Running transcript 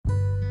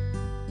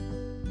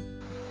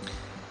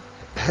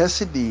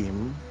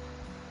Hasidim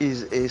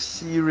is a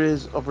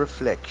series of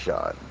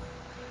reflection,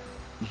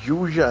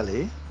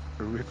 usually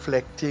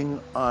reflecting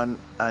on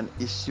an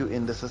issue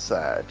in the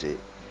society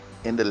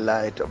in the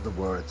light of the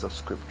words of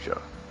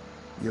Scripture.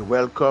 You're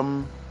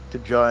welcome to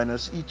join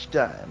us each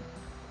time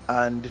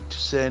and to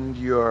send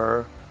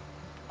your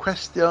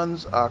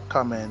questions or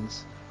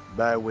comments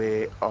by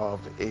way of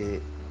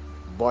a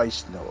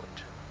voice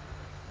note.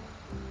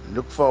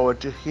 Look forward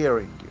to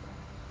hearing you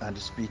and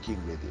speaking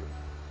with you.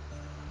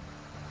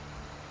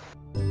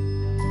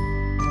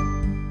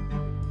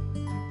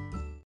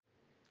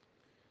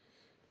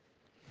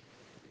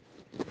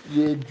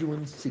 Yeah,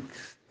 June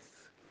 6th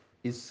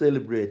is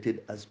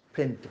celebrated as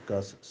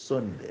Pentecost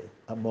Sunday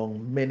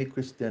among many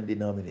Christian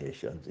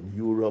denominations in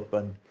Europe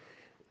and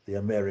the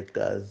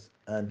Americas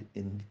and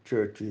in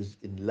churches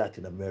in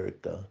Latin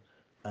America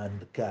and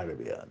the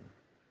Caribbean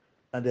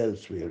and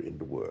elsewhere in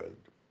the world.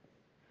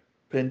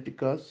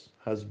 Pentecost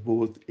has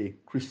both a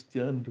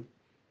Christian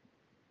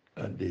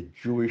and a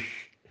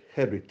Jewish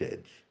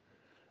heritage,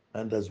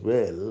 and as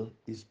well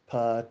is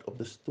part of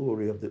the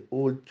story of the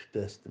Old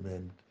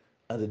Testament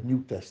and the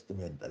New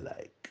Testament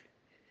alike.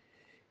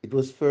 It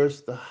was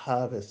first the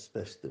harvest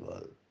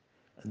festival,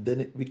 and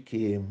then it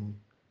became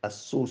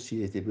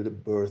associated with the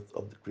birth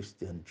of the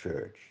Christian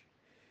church.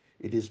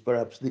 It is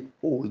perhaps the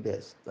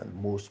oldest and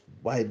most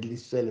widely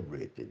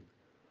celebrated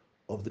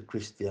of the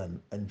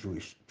Christian and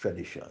Jewish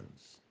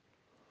traditions.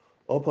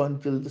 Up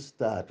until the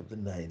start of the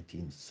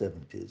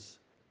 1970s,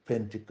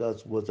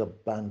 Pentecost was a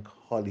bank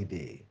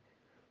holiday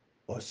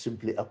or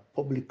simply a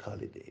public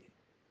holiday.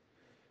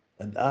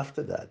 And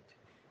after that,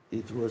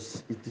 it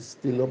is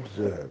still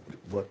observed,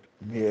 but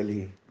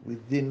merely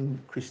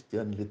within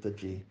Christian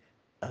liturgy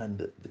and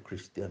the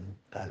Christian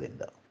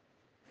calendar.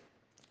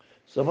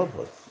 Some of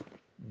us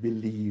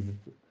believe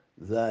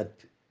that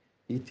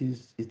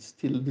it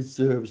still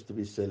deserves to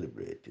be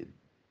celebrated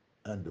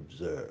and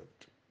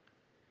observed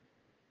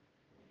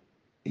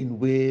in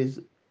ways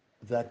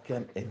that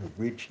can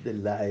enrich the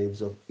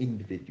lives of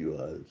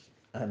individuals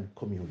and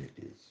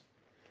communities.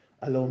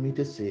 Allow me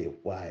to say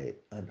why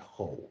and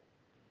how.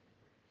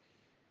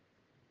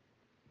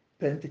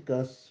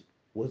 Pentecost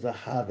was a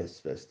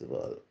harvest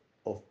festival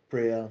of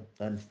prayer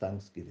and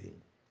thanksgiving.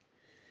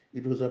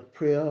 It was a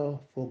prayer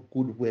for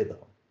good weather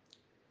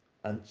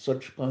and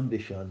such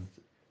conditions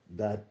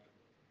that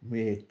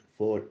make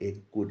for a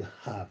good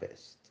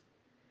harvest.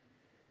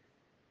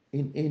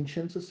 In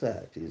ancient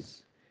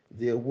societies,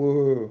 there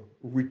were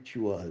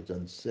rituals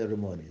and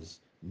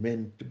ceremonies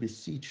meant to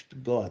beseech the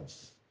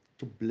gods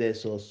to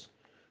bless us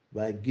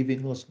by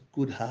giving us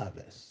good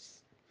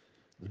harvests.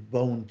 The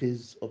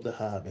bounties of the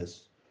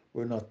harvest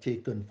were not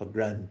taken for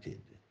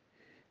granted.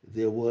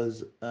 There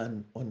was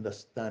an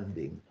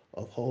understanding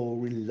of how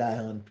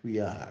reliant we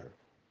are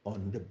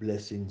on the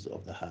blessings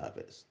of the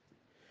harvest.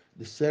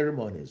 The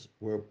ceremonies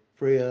were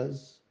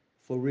prayers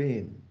for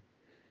rain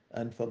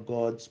and for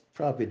God's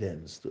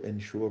providence to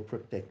ensure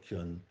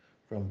protection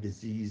from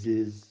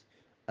diseases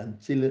and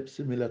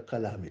similar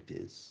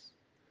calamities.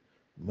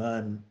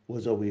 Man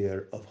was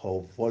aware of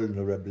how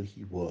vulnerable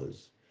he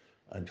was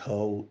and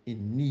how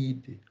in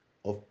need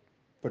of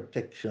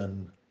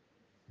protection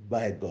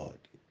by God.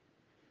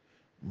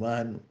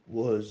 Man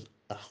was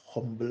a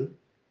humble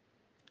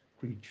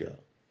creature,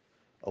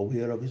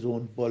 aware of his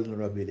own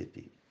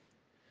vulnerability.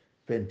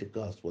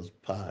 Pentecost was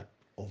part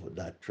of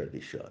that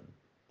tradition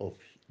of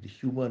the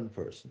human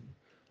person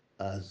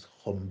as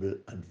humble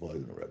and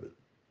vulnerable.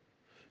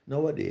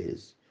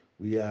 Nowadays,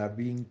 we are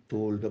being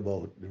told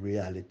about the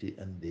reality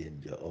and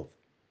danger of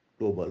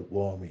global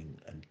warming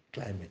and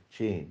climate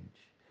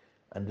change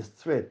and the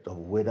threat of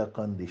weather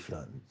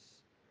conditions,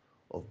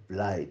 of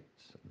blight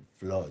and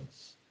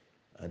floods,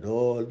 and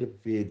all the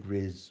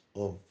vagaries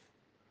uh,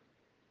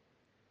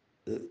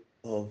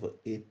 of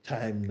a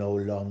time now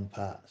long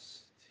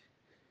past.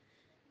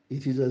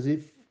 It is as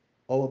if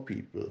our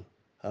people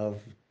have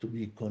to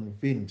be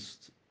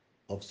convinced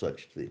of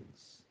such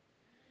things.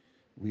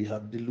 We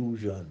have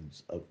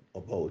delusions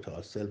about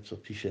our self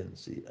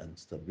sufficiency and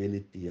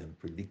stability and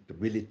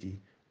predictability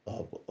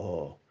of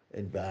our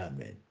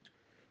environment.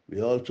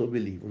 We also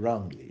believe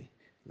wrongly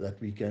that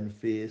we can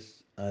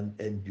face and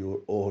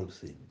endure all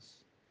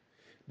things.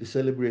 The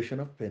celebration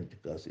of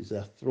Pentecost is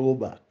a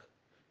throwback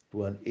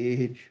to an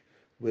age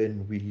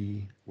when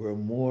we were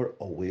more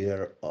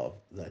aware of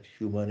that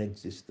human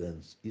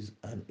existence is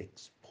an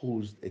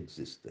exposed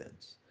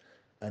existence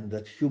and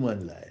that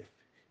human life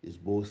is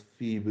both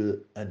feeble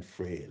and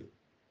frail.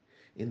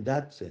 In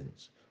that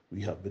sense,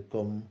 we have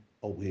become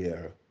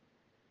aware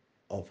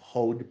of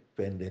how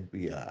dependent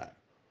we are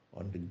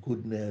on the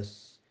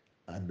goodness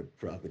and the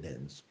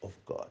providence of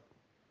God.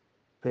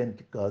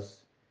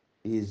 Pentecost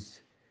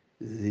is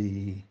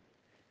the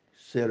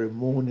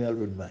ceremonial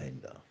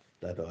reminder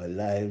that our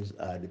lives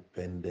are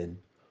dependent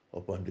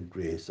upon the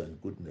grace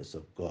and goodness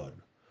of God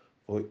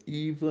for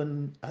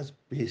even as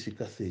basic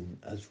a thing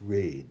as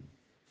rain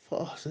for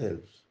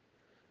ourselves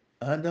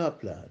and our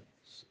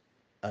plants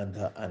and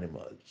our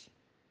animals.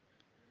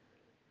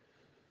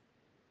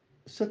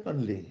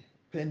 Secondly,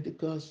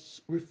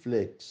 Pentecost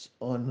reflects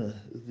on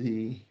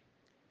the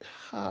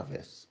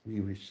harvest we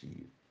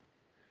receive.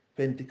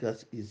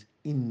 Pentecost is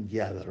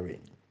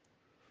ingathering.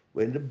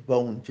 When the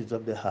bounties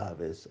of the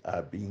harvest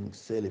are being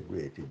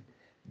celebrated,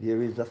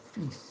 there is a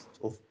feast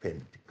of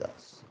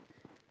Pentecost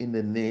in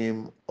the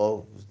name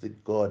of the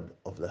God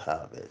of the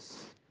harvest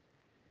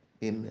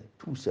in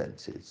two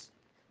senses.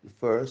 The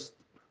first,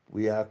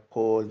 we are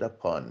called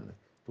upon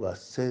to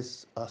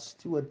assess our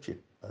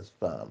stewardship as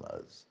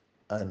farmers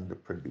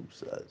and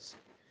producers.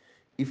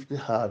 If the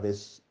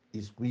harvest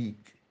is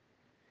weak,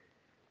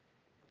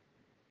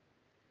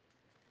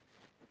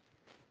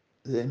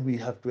 then we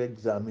have to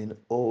examine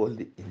all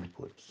the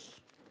inputs.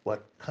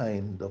 What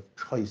kind of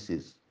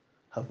choices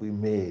have we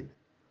made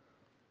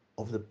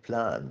of the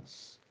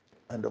plants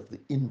and of the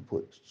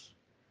inputs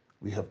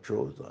we have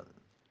chosen?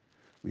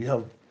 We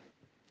have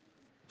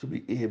to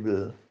be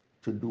able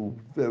to do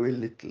very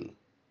little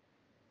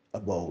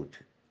about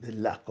the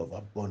lack of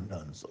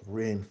abundance of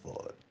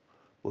rainfall,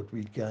 but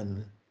we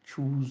can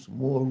choose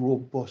more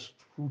robust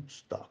root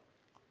stock,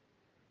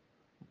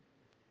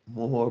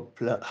 more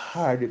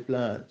hardy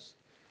plants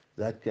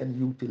that can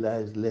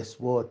utilize less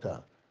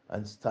water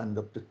and stand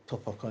up to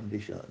tougher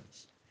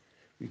conditions.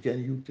 We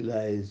can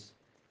utilize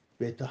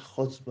better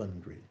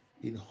husbandry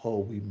in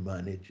how we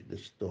manage the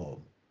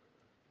storm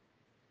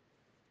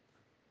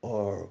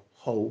or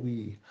how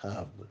we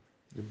have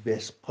the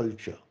best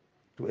culture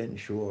to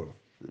ensure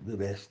the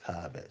best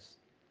harvest.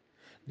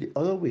 The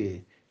other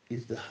way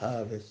is the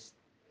harvest.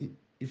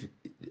 If,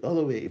 the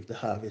other way, if the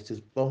harvest is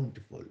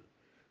bountiful,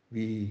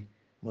 we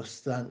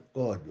must thank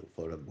God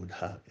for a good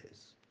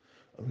harvest.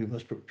 And we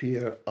must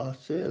prepare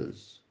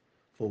ourselves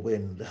for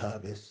when the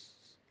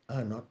harvests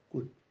are not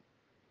good.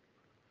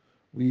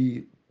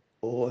 We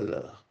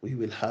we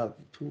will have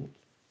to,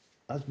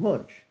 as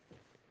much,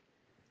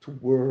 to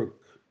work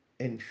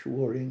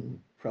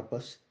ensuring proper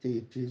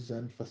stages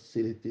and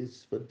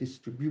facilities for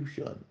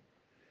distribution.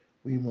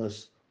 We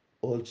must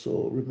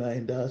also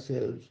remind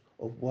ourselves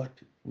of what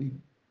we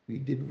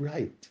did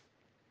right.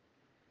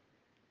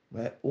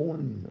 My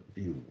own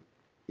view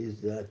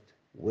is that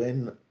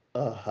when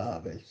a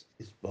harvest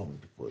is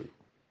bountiful,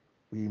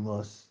 we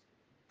must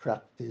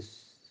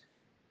practice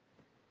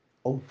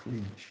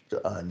outreach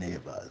to our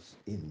neighbors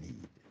in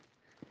need,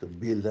 to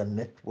build a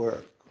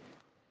network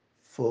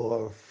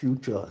for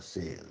future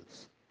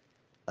sales.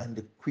 And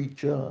the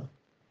creature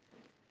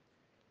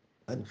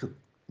and to,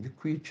 the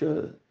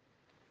creature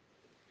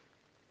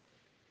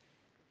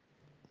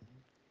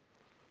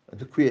and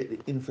to create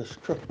the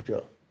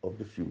infrastructure of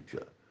the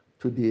future.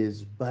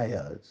 Today's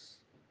buyers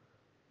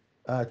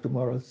are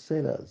tomorrow's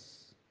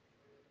sellers.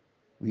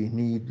 We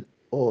need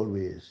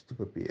always to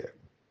prepare.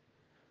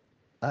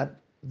 At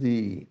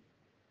the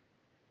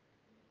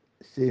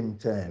same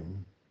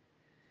time,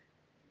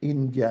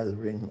 in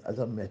gathering as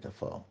a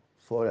metaphor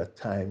for a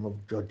time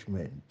of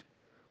judgment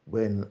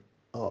when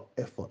our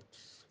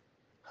efforts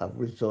have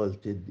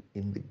resulted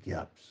in the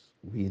gaps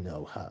we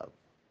now have.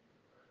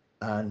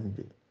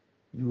 And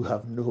you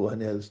have no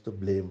one else to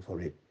blame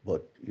for it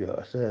but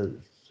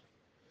yourselves.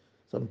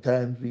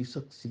 Sometimes we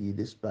succeed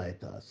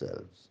despite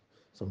ourselves.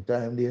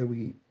 Sometimes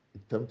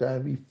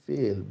sometimes we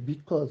fail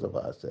because of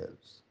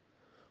ourselves.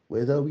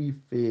 Whether we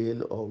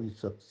fail or we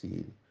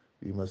succeed,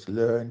 we must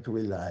learn to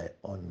rely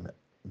on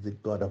the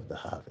God of the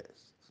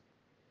harvest.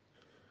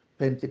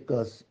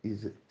 Pentecost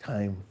is a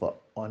time for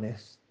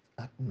honest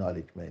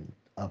acknowledgement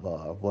of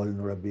our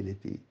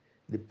vulnerability,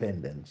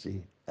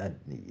 dependency, and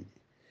need.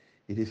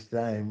 It is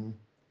time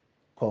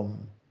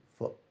come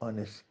for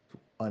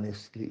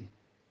honestly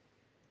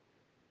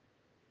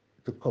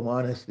to come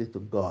honestly to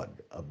God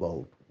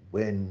about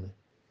when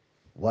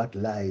what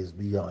lies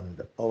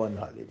beyond our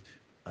knowledge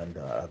and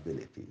our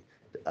ability,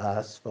 to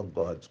ask for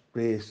God's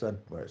grace and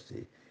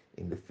mercy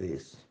in the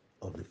face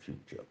of the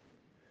future.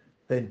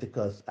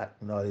 Pentecost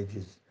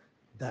acknowledges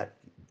that,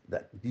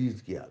 that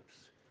these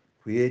gaps,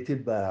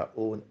 created by our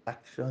own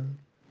action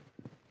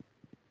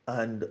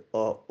and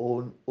our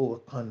own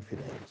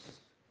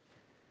overconfidence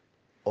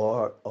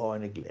or our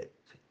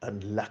neglect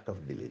and lack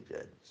of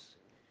diligence,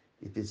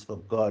 it is for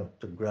God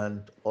to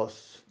grant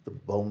us the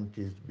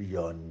bounties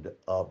beyond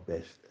our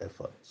best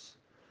efforts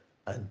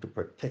and to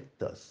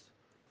protect us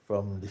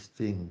from these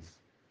things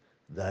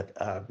that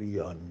are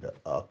beyond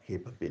our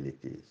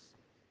capabilities.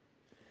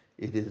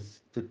 It is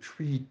to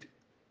treat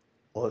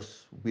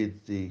us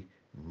with the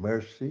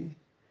mercy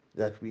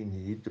that we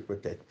need to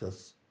protect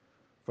us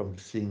from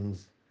the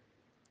things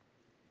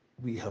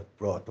we have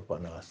brought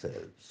upon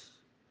ourselves.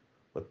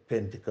 But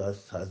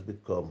Pentecost has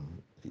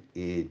become the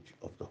age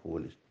of the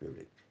Holy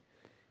Spirit.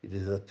 It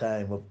is a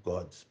time of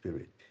God's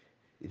Spirit.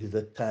 It is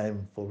a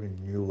time for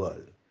renewal.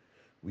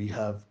 We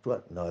have to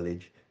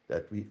acknowledge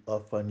that we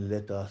often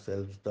let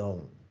ourselves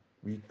down.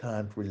 We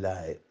can't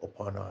rely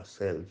upon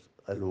ourselves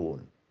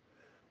alone.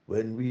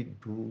 When we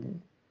do,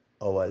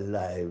 our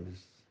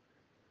lives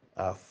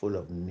are full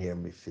of near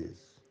misses.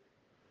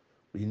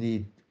 We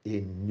need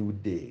a new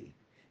day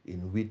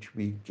in which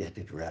we get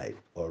it right,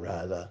 or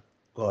rather,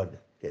 God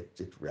gets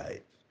it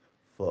right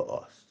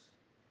for us.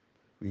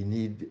 We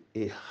need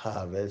a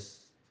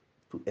harvest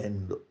to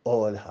end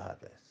all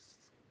harvests,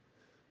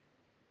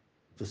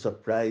 to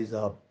surprise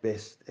our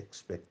best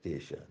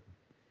expectation.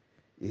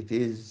 It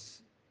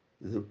is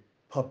the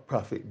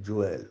prophet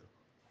Joel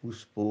who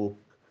spoke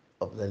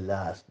of the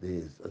last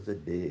days as a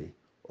day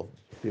of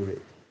the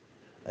Spirit.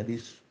 And he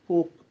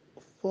spoke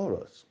for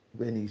us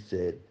when he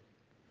said,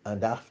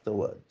 "And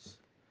afterwards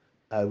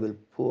I will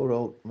pour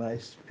out my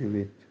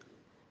Spirit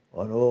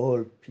on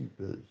all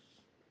peoples.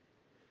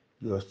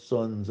 Your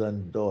sons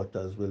and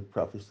daughters will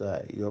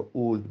prophesy. Your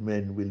old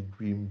men will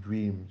dream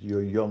dreams.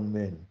 Your young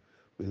men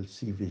will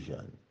see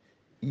vision.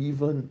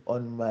 Even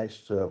on my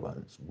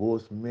servants,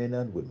 both men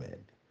and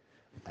women,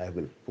 I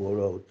will pour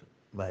out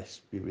my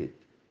spirit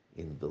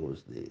in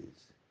those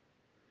days."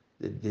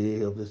 The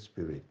day of the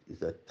Spirit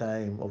is a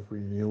time of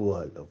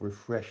renewal, of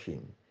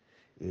refreshing,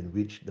 in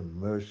which the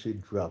mercy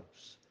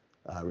drops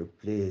are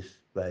replaced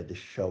by the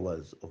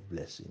showers of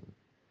blessing.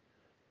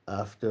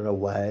 After a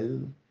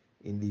while,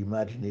 in the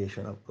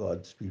imagination of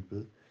God's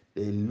people,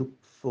 they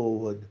look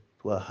forward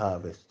to a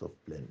harvest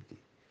of plenty.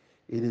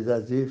 It is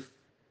as if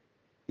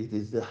it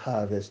is the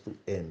harvest to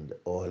end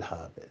all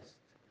harvest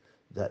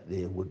that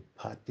they would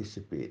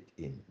participate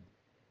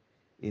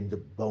in the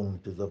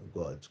bounties of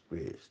God's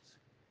grace.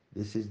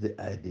 This is the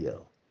idea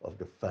of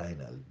the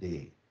final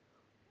day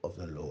of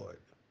the Lord,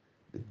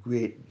 the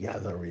great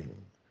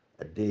gathering,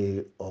 a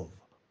day of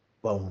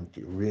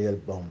bounty, real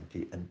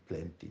bounty and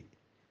plenty.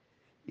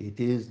 It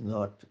is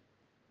not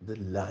the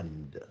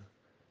land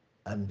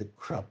and the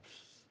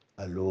crops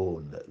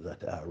alone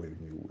that are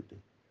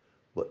renewed,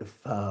 but the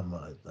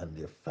farmers and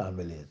their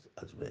families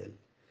as well.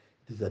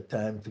 It is a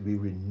time to be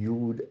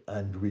renewed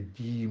and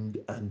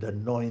redeemed and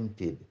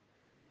anointed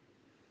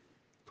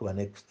to an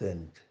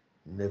extent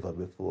never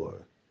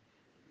before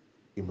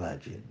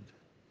imagined.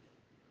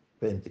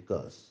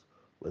 Pentecost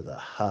was a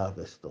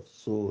harvest of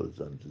souls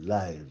and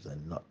lives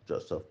and not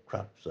just of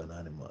crops and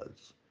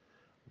animals.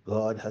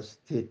 God has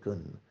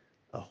taken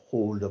a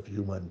hold of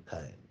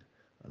humankind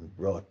and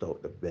brought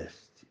out the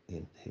best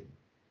in him.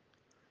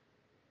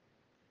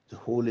 The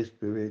Holy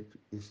Spirit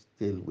is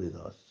still with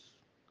us,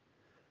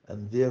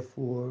 and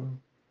therefore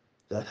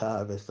that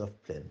harvest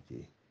of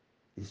plenty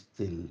is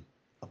still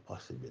a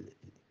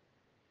possibility.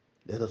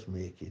 Let us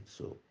make it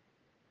so.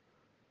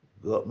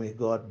 God, may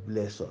God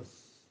bless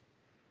us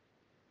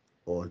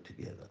all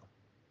together.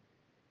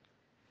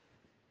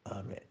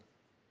 Amen.